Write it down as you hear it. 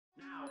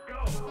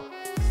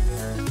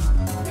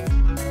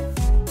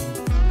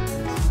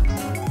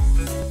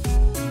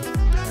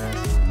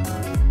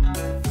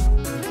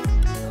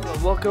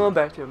Welcome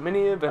back to a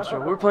mini adventure.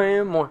 We're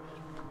playing more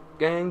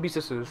Gang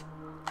Beasts.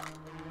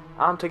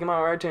 I'm taking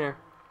my right hander.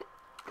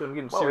 Couldn't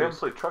get We serious. haven't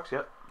played trucks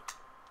yet.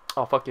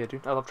 Oh fuck yeah,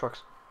 dude! I love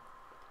trucks.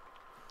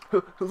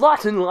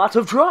 Lots and lots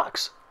of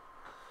trucks.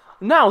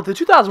 Now the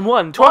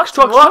 2001 trucks.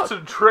 Lots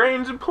of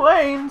trains and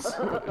planes.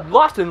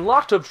 Lots and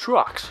lots of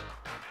trucks.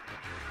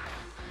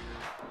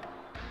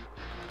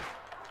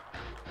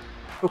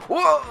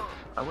 Whoa!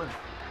 I win.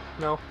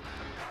 No.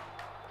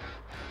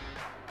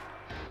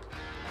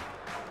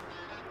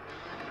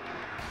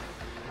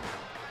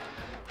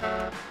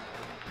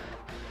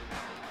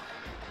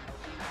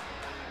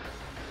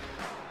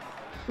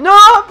 No!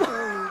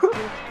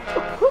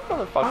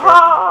 Motherfucker.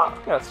 Ah!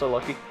 Got so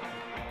lucky.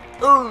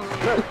 What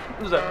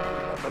is that?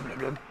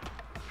 Can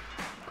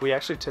we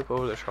actually tip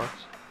over the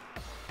sharks?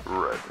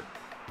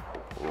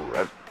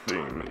 Red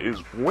team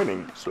is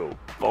winning so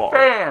far.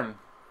 Fan!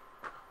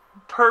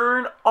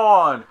 Turn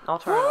on! I'll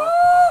turn it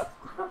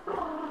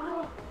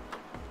on.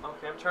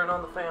 Okay, I'm turning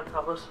on the fan,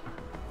 fellas.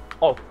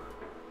 Oh.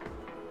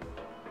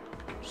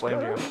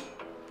 Slam jam.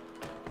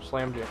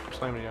 Slam jam.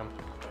 Slam jam.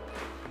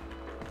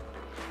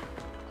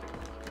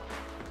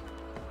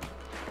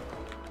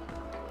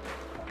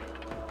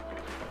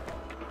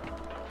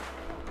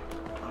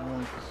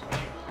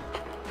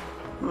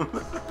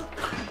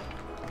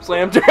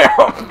 Slam jam!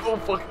 Oh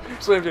fuck!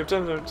 Slam jam!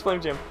 Slam jam!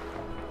 Slam jam!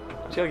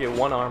 I gotta get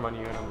one arm on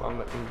you, and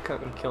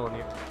I'm killing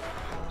you.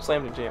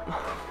 Slam jam!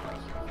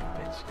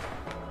 Bitch!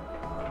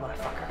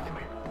 Motherfucker! Come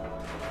here!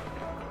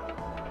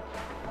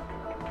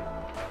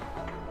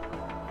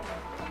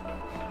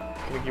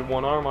 Gonna get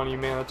one arm on you,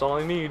 man. That's all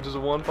I need. Just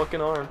one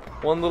fucking arm.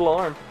 One little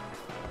arm.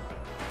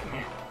 Come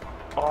here.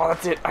 Oh,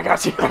 that's it. I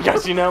got you. I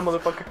got you now,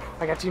 motherfucker.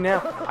 I got you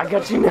now. I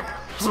got you now.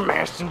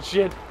 Smashing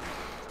shit.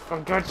 I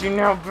got you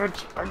now,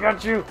 bitch. I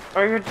got you.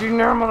 I got you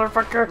now,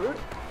 motherfucker.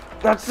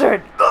 That's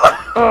it.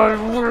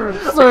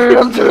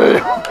 Slam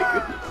jam.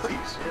 Holy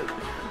shit.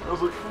 I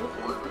was like,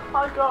 I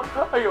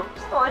go.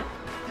 Sorry.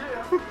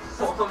 Yeah.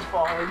 Something's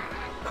falling.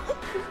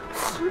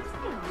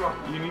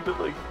 you need to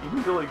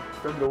like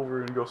bend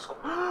over and go.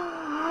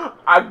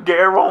 I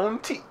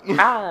guarantee.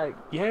 I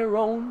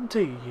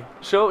guarantee.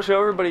 Show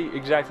everybody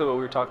exactly what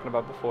we were talking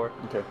about before.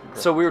 Okay.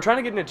 So we were trying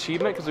to get an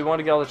achievement because we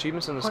wanted to get all the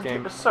achievements in this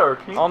game. Sir,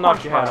 can you I'll knock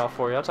punch your hat my- off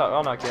for you.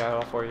 I'll knock your hat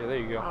off for you. There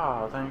you go.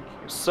 Oh, thank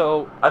you.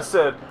 So I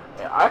said,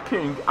 I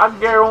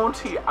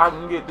guarantee I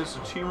can get this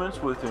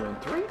achievements within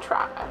 3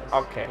 tries.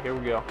 okay, here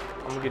we go.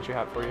 I'm gonna get your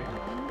hat for you.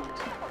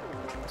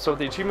 So what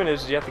the achievement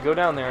is you have to go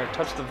down there and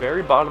touch the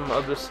very bottom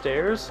of the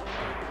stairs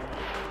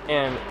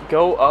and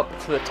go up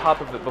to the top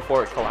of it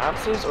before it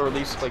collapses, or at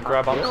least like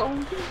grab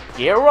on.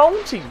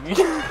 Guarantee.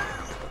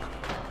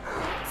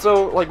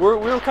 So like we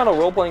were kind of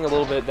role playing a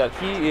little bit that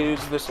he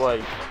is this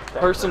like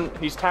person.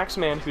 He's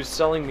Taxman who's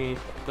selling me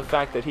the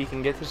fact that he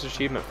can get this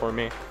achievement for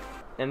me.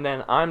 And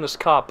then I'm this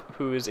cop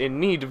who is in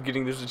need of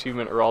getting this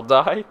achievement or I'll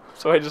die.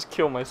 So I just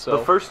kill myself.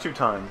 The first 2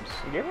 times.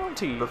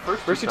 Guarantee. The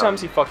first two two times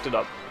times he fucked it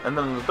up. And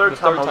then the third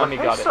time I was like, he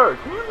hey, got it. sir,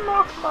 can you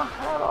knock my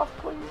hat off,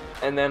 please?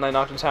 And then I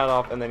knocked his hat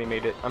off and then he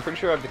made it. I'm pretty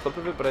sure I have the clip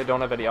of it, but I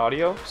don't have any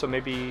audio. So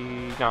maybe...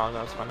 No,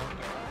 it's fine.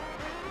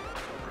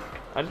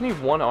 I just need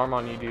one arm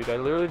on you, dude. I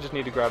literally just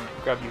need to grab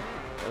you.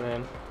 And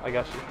then I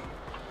got you.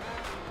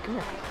 Come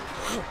here.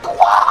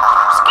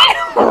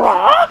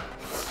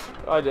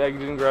 I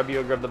didn't grab you,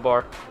 I grabbed the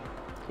bar.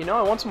 You know,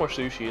 I want some more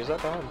sushi. Is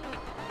that bad?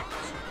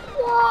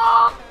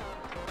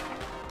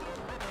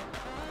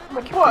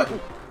 What?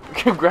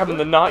 Grabbing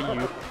the not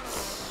you.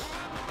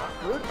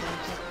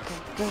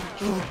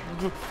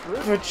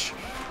 Bitch.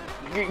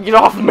 Get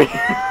off of me.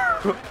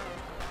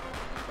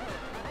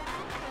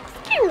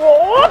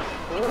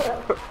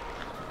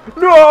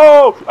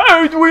 No!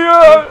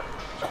 Adrian!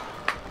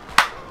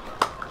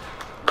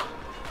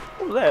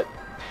 What was that?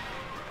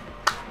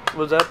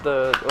 Was that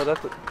the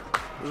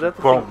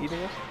Bones. thing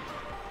eating us?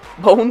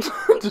 Bones?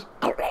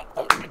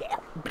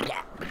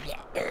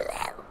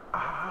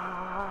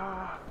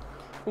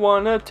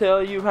 Wanna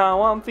tell you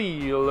how I'm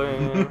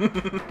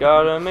feeling.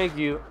 Gotta make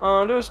you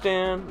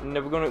understand.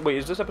 Never gonna wait,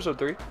 is this episode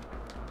 3?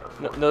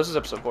 No, this is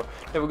episode 4.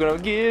 Never gonna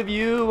give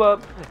you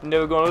up.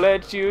 Never gonna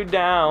let you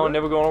down.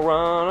 Never gonna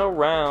run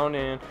around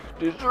and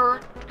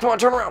desert. Come on,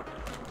 turn around.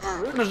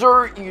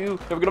 Desert you.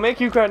 Never gonna make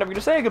you cry. Never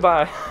gonna say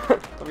goodbye.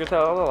 Never gonna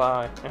tell a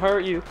lie and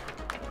hurt you.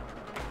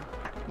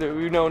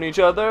 We've known each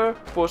other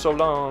for so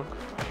long.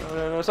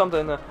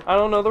 Something that I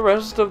don't know the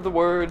rest of the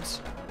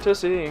words to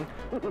sing.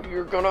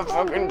 You're gonna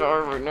fucking die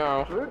right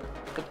now.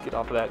 Get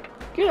off of that.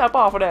 Get up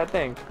off of that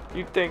thing.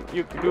 You think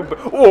you can do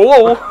better?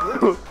 Whoa,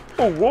 whoa,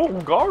 oh, whoa,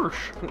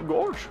 gosh,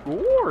 gosh,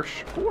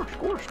 gosh, gosh,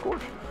 gosh,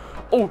 gosh.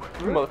 Oh,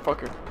 you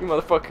motherfucker, you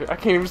motherfucker. I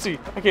can't even see.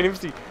 I can't even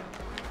see.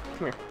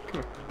 Come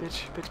here,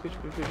 bitch, bitch, bitch,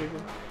 bitch, bitch,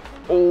 bitch.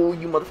 Oh,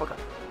 you motherfucker.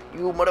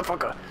 You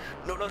motherfucker.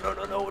 No, no, no,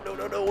 no, no, no,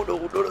 no, no, no,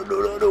 no, no,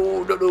 no,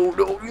 no, no, no,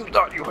 no. You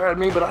thought you had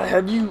me, but I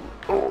had you.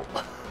 Oh.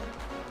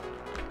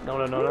 No,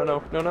 no, no, no,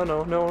 no, no, no,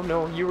 no, no,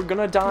 no. You were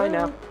gonna die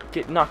now.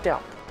 Get knocked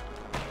out.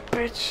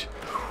 bitch.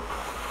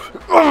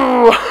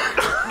 Oh,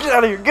 get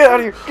out of here, get out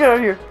of here, get out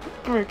of here.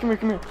 Come here, come here,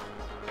 come here.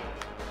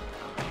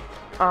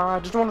 I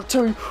just want to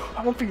tell you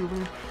how I'm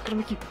feeling. Gonna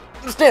make you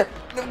understand.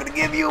 I'm gonna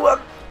give you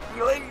up. I'm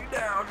gonna lay you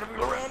down. I'm gonna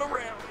go around.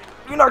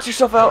 You knocked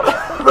yourself out.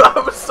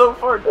 I was so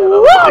far down.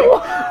 Woo!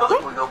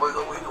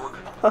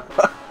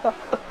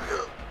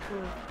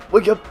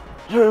 Wake up.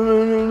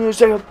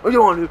 Shake up. What do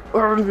you want to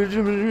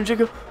do?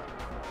 Shake up.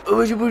 I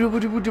was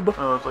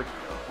like,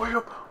 wake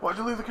up. Why'd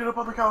you leave the kid up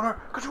on the counter?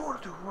 Because you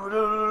wanted to.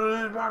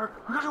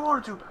 Because you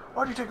wanted to.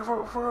 Why'd you take it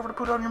forever to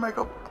put on your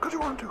makeup? Because you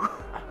wanted to.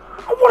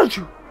 I wanted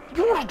to.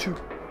 You wanted to.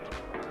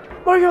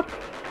 Wake up.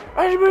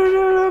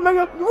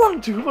 Makeup. You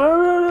wanted to.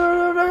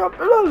 Makeup.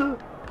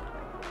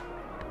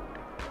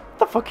 What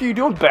the fuck are you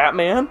doing,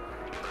 Batman?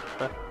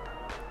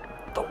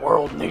 The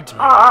world needs me.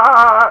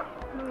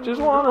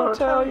 Just wanna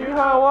tell you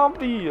how I'm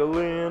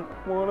feeling.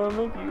 Wanna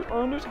make you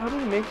understand. How do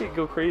we make it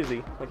go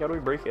crazy? Like, how do we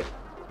break it?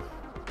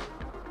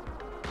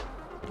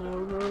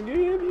 I'm gonna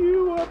give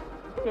you up.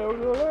 Never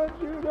gonna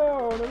let you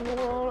down. Never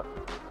gonna...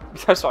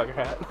 I saw your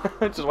hat.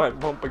 I just went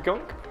bump a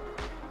gunk.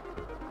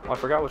 Oh, I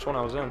forgot which one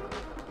I was in.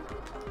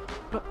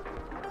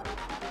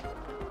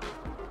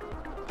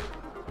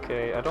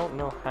 Okay, I don't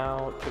know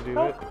how to do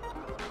it.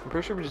 I'm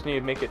pretty sure we just need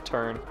to make it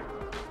turn.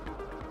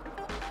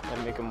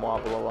 And make him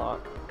wobble a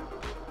lot.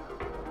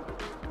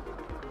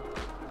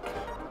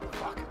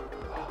 Fuck.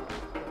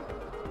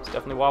 It's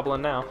definitely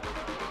wobbling now.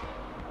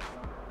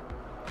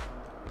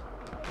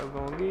 I'm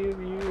gonna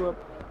give you up.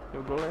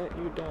 I'm gonna let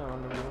you down.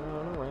 I'm gonna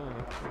run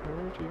around. I'm gonna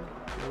hurt you.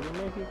 I'm gonna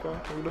make you cry.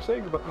 I'm gonna say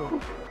goodbye. I'm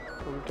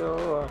gonna tell a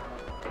lie.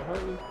 I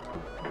hurt you.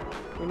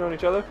 We known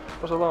each other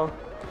for so long.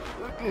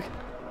 It's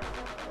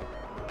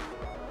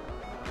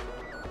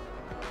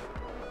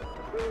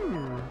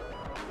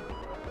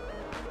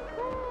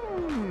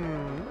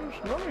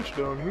nice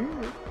down here.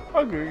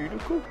 I gave you the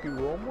cookie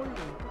while I'm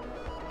waiting.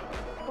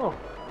 Oh,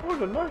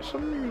 what a nice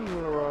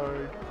amusement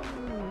ride.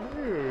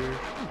 Yes.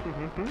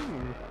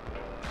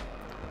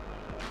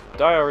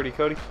 Die already,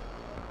 Cody.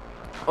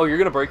 Oh, you're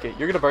gonna break it.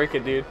 You're gonna break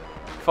it, dude.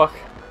 Fuck.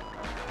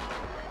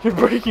 You're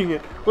breaking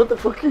it. What the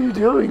fuck are you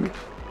doing?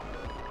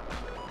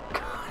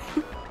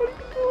 Cody, what are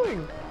you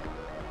doing?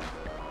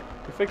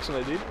 You're fixing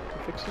it, dude.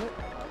 You're fixing it.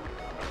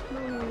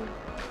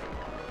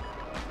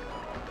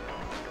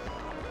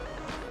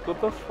 What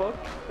the fuck?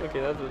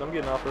 Okay, that's it. I'm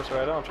getting off this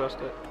ride. I don't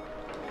trust it.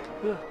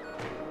 Yeah.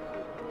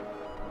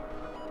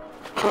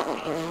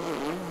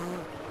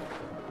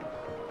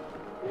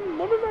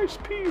 What a nice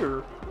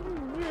pier.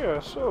 Yeah,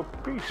 so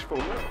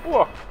peaceful.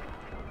 Whoa.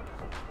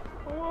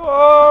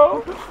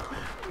 Whoa.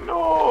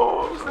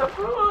 No.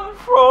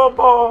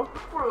 Froball.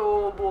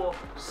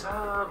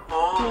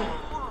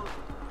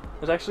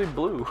 It's actually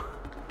blue.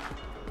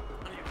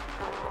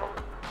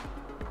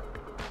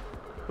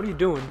 What are you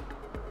doing?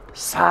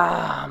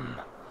 Sam.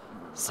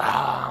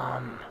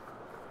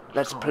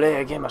 Let's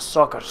play a game of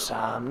soccer,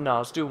 Sam. No,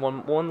 let's do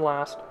one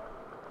last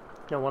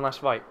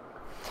fight.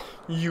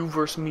 You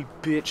versus me,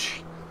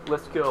 bitch.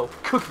 Let's go.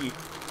 Cookie.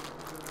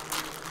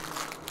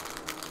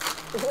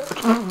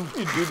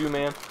 You doo-doo,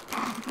 man.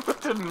 I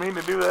didn't mean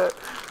to do that.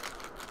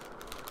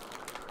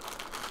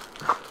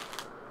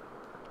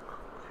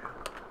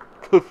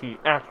 Cookie,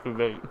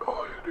 activate.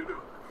 Oh, you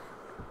doo-doo.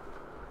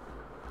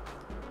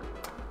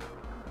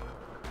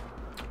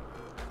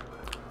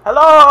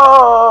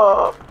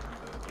 Hello!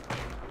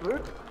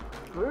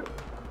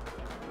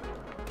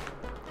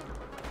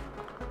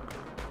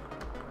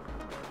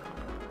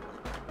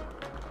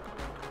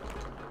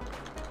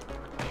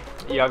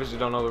 You obviously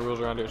don't know the rules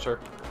around here, sir.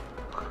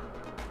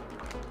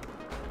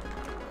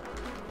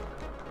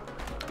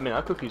 I mean,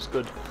 that cookie's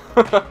good.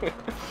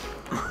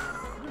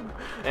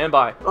 And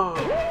bye.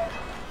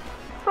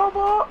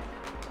 Robot!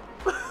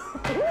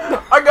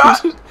 I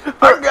got it!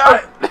 I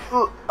got it!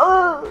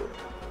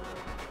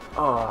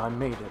 Oh, I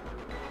made it.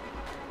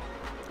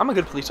 I'm a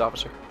good police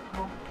officer.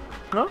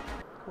 Huh?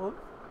 What?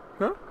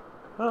 Huh?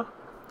 Huh?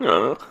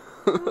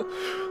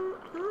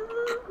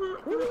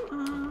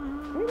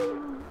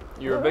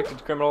 You're a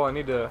evicted criminal. I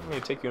need to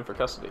take you in for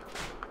custody.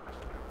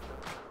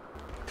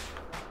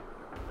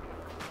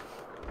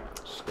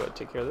 Just go ahead and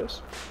take care of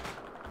this.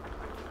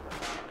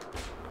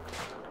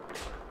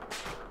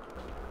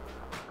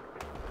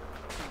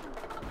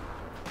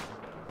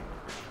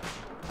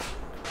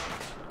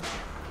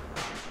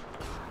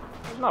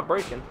 It's not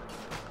breaking.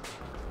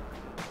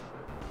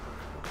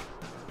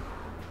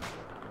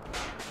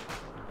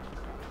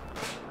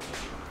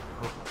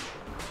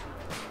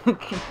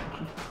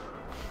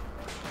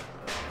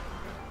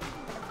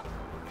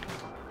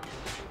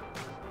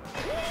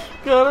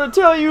 Gotta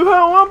tell you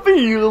how I'm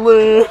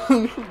feeling.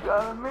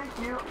 Gotta make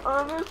you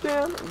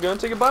understand. I'm gonna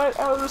take a bite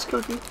out of this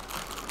cookie.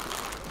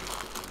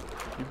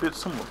 You bit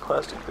some more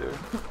plastic there.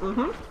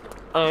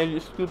 I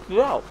just scooped it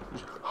out.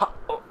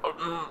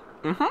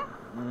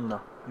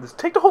 No. Just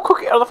take the whole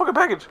cookie out of the fucking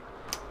package.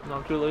 No,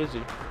 I'm too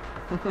lazy.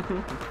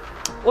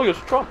 Look, it's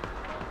Trump.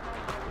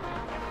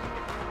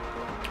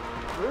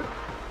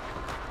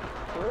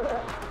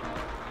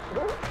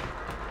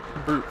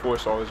 Brute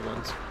force always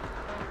wins.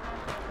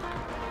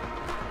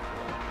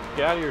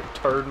 Get out of here,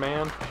 turd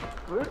man.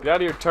 Get out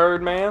of here,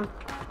 turd man.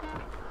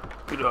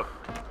 Get up.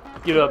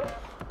 Get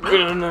up.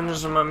 And this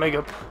is my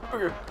makeup.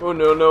 Oh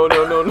no no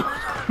no no no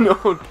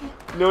no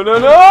no no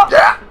no!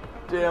 Yeah.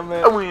 Damn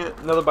it! I win.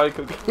 Another bite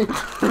of cookie.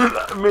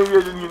 Maybe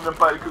I didn't get enough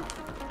bite of cookie.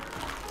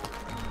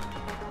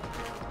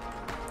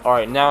 All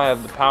right, now I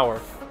have the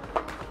power.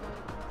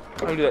 I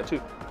can do that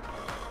too.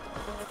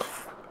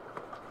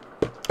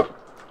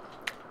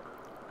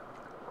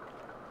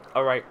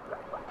 All right.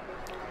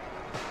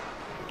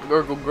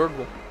 Gurgle,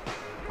 gurgle.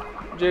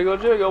 Jiggle,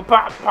 jiggle,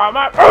 pop, pop,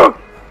 pop. Oh!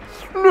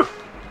 No,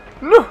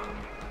 no.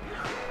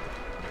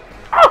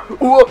 Ah!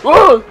 Whoa,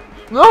 whoa,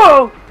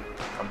 no.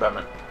 I'm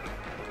Batman.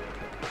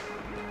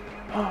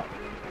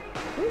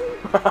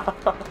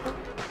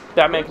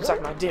 Batman can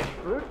suck my dick.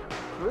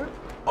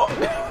 Oh.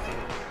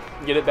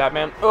 Get it,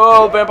 Batman?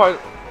 Oh, vampire.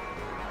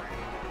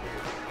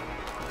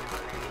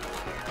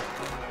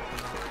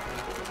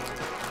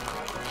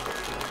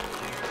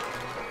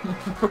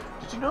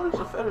 Did you know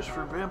there's a fetish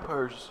for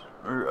vampires?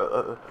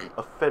 Or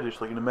a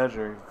fetish, like an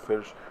imaginary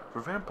fetish,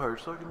 for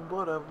vampires sucking the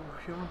blood out of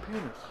a human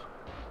penis?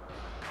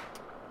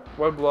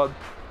 Why blood?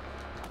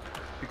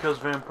 Because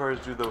vampires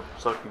do the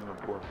sucking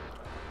of blood.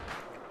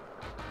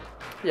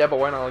 Yeah, but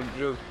why not like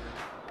Jews?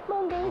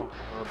 Oh, well,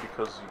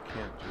 because you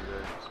can't do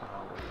that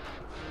somehow.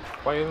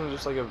 Why isn't it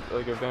just like a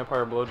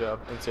vampire blowjob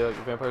and say like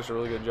vampires are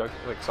really good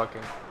like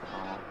sucking?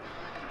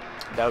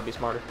 That would be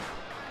smarter.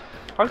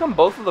 How come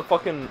both of the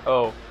fucking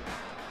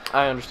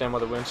I understand why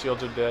the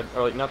windshields are dead,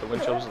 or like not the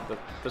windshields,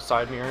 the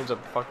side mirrors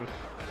of the fucking.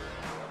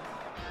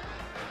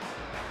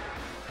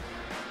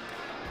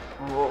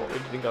 Whoa. Did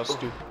you think I was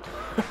stupid?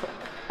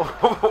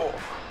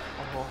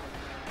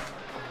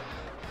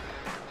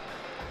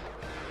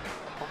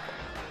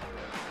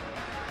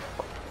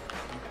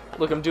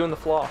 Look, I'm doing the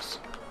floss.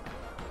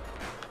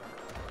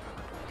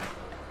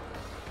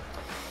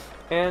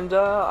 And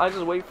I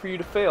just wait for you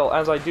to fail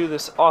as I do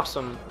this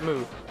awesome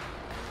move.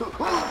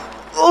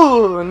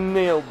 Oh,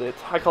 nailed it.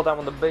 I call that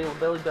one the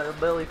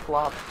belly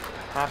flop.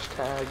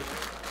 Hashtag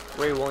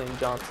Ray William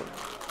Johnson.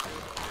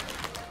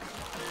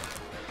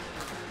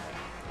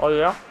 Oh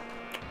yeah?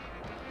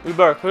 You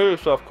better kill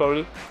yourself,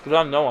 Cody, because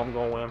I know I'm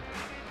going to win.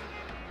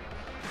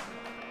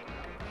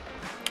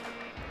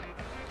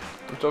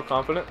 I'm so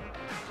confident.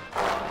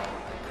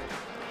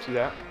 See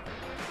that?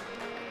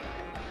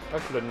 I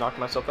could have knocked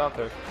myself out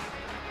there.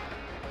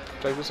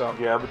 Check this out.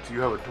 Yeah, but do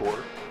you have a door?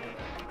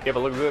 Yeah,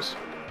 but look at this.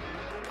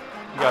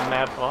 You got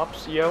mad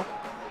pops, yo.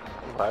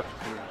 Left,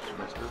 you just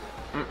missed it.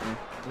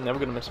 I'm never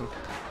gonna miss him.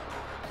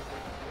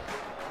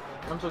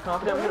 I'm so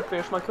confident I'm gonna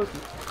finish my cookie.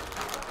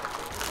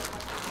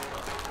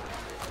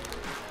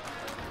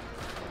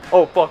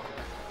 Oh, fuck.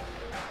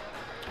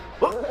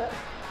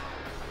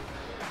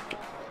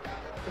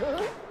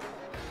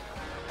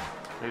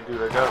 Hey,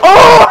 dude, I got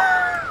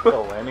a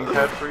landing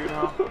pad for you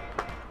now.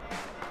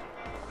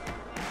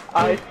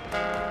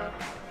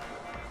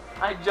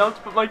 I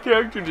jumped, but my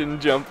character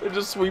didn't jump. It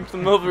just sweeps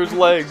him over his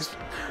legs.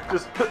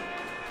 Just.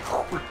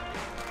 I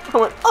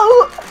went,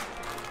 oh!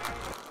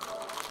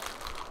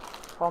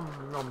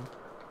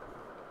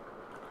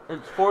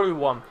 It's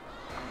 41.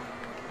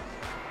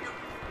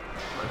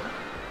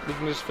 We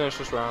can just finish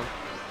this round.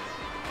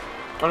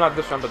 Oh, not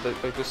this round, but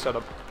like this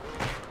setup.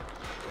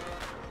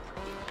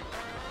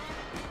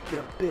 Get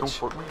a bitch. Don't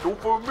fuck me, don't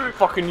fuck me.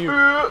 Fucking you.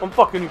 I'm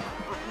fucking you.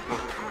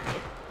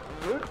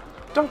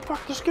 Don't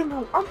fuck the skin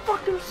hole. I'm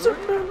fucking sick,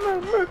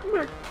 man.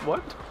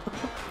 What? I'm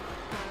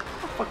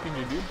fucking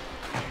you, dude.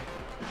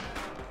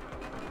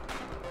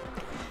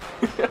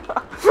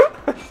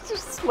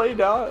 Just laid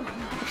out.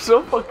 You're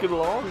so fucking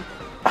long.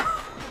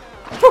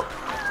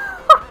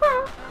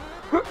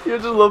 You're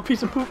just a little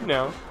piece of poop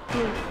now.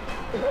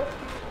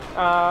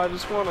 I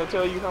just want to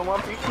tell you how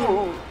I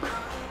feel.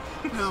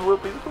 Just a little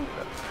piece of poop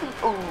now.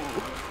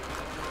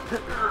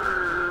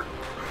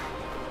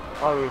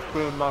 I was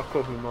feeling my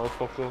cookie,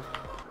 motherfucker.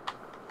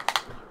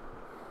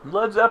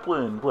 Led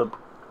Zeppelin, blimp.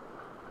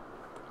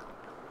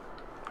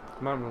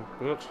 Man,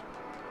 bitch.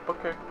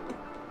 Okay.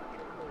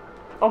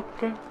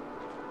 Okay. Okay.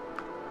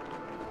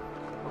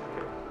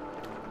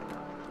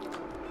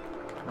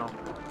 No.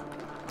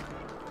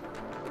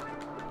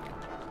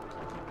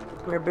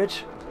 Come here,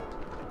 bitch.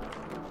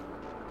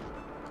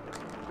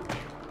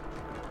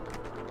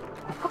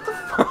 What the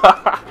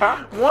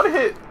fuck? One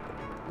hit.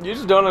 You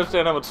just don't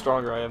understand how much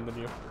stronger I am than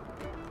you.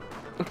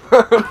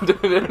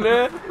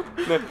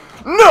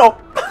 No!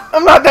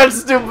 I'm not that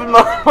stupid,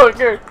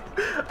 motherfucker!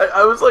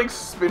 I was like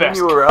spinning Best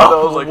you around. I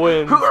was couple like,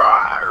 wins.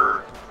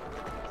 "Hurrah!"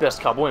 Best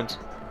cop wins.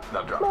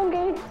 Not drop.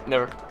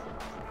 Never.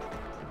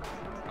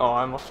 Oh,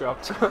 I almost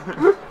dropped.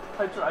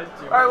 I tried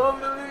to. Alright, well,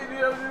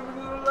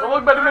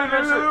 look back to the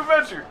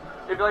adventure.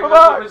 If you like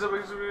Bye-bye. this,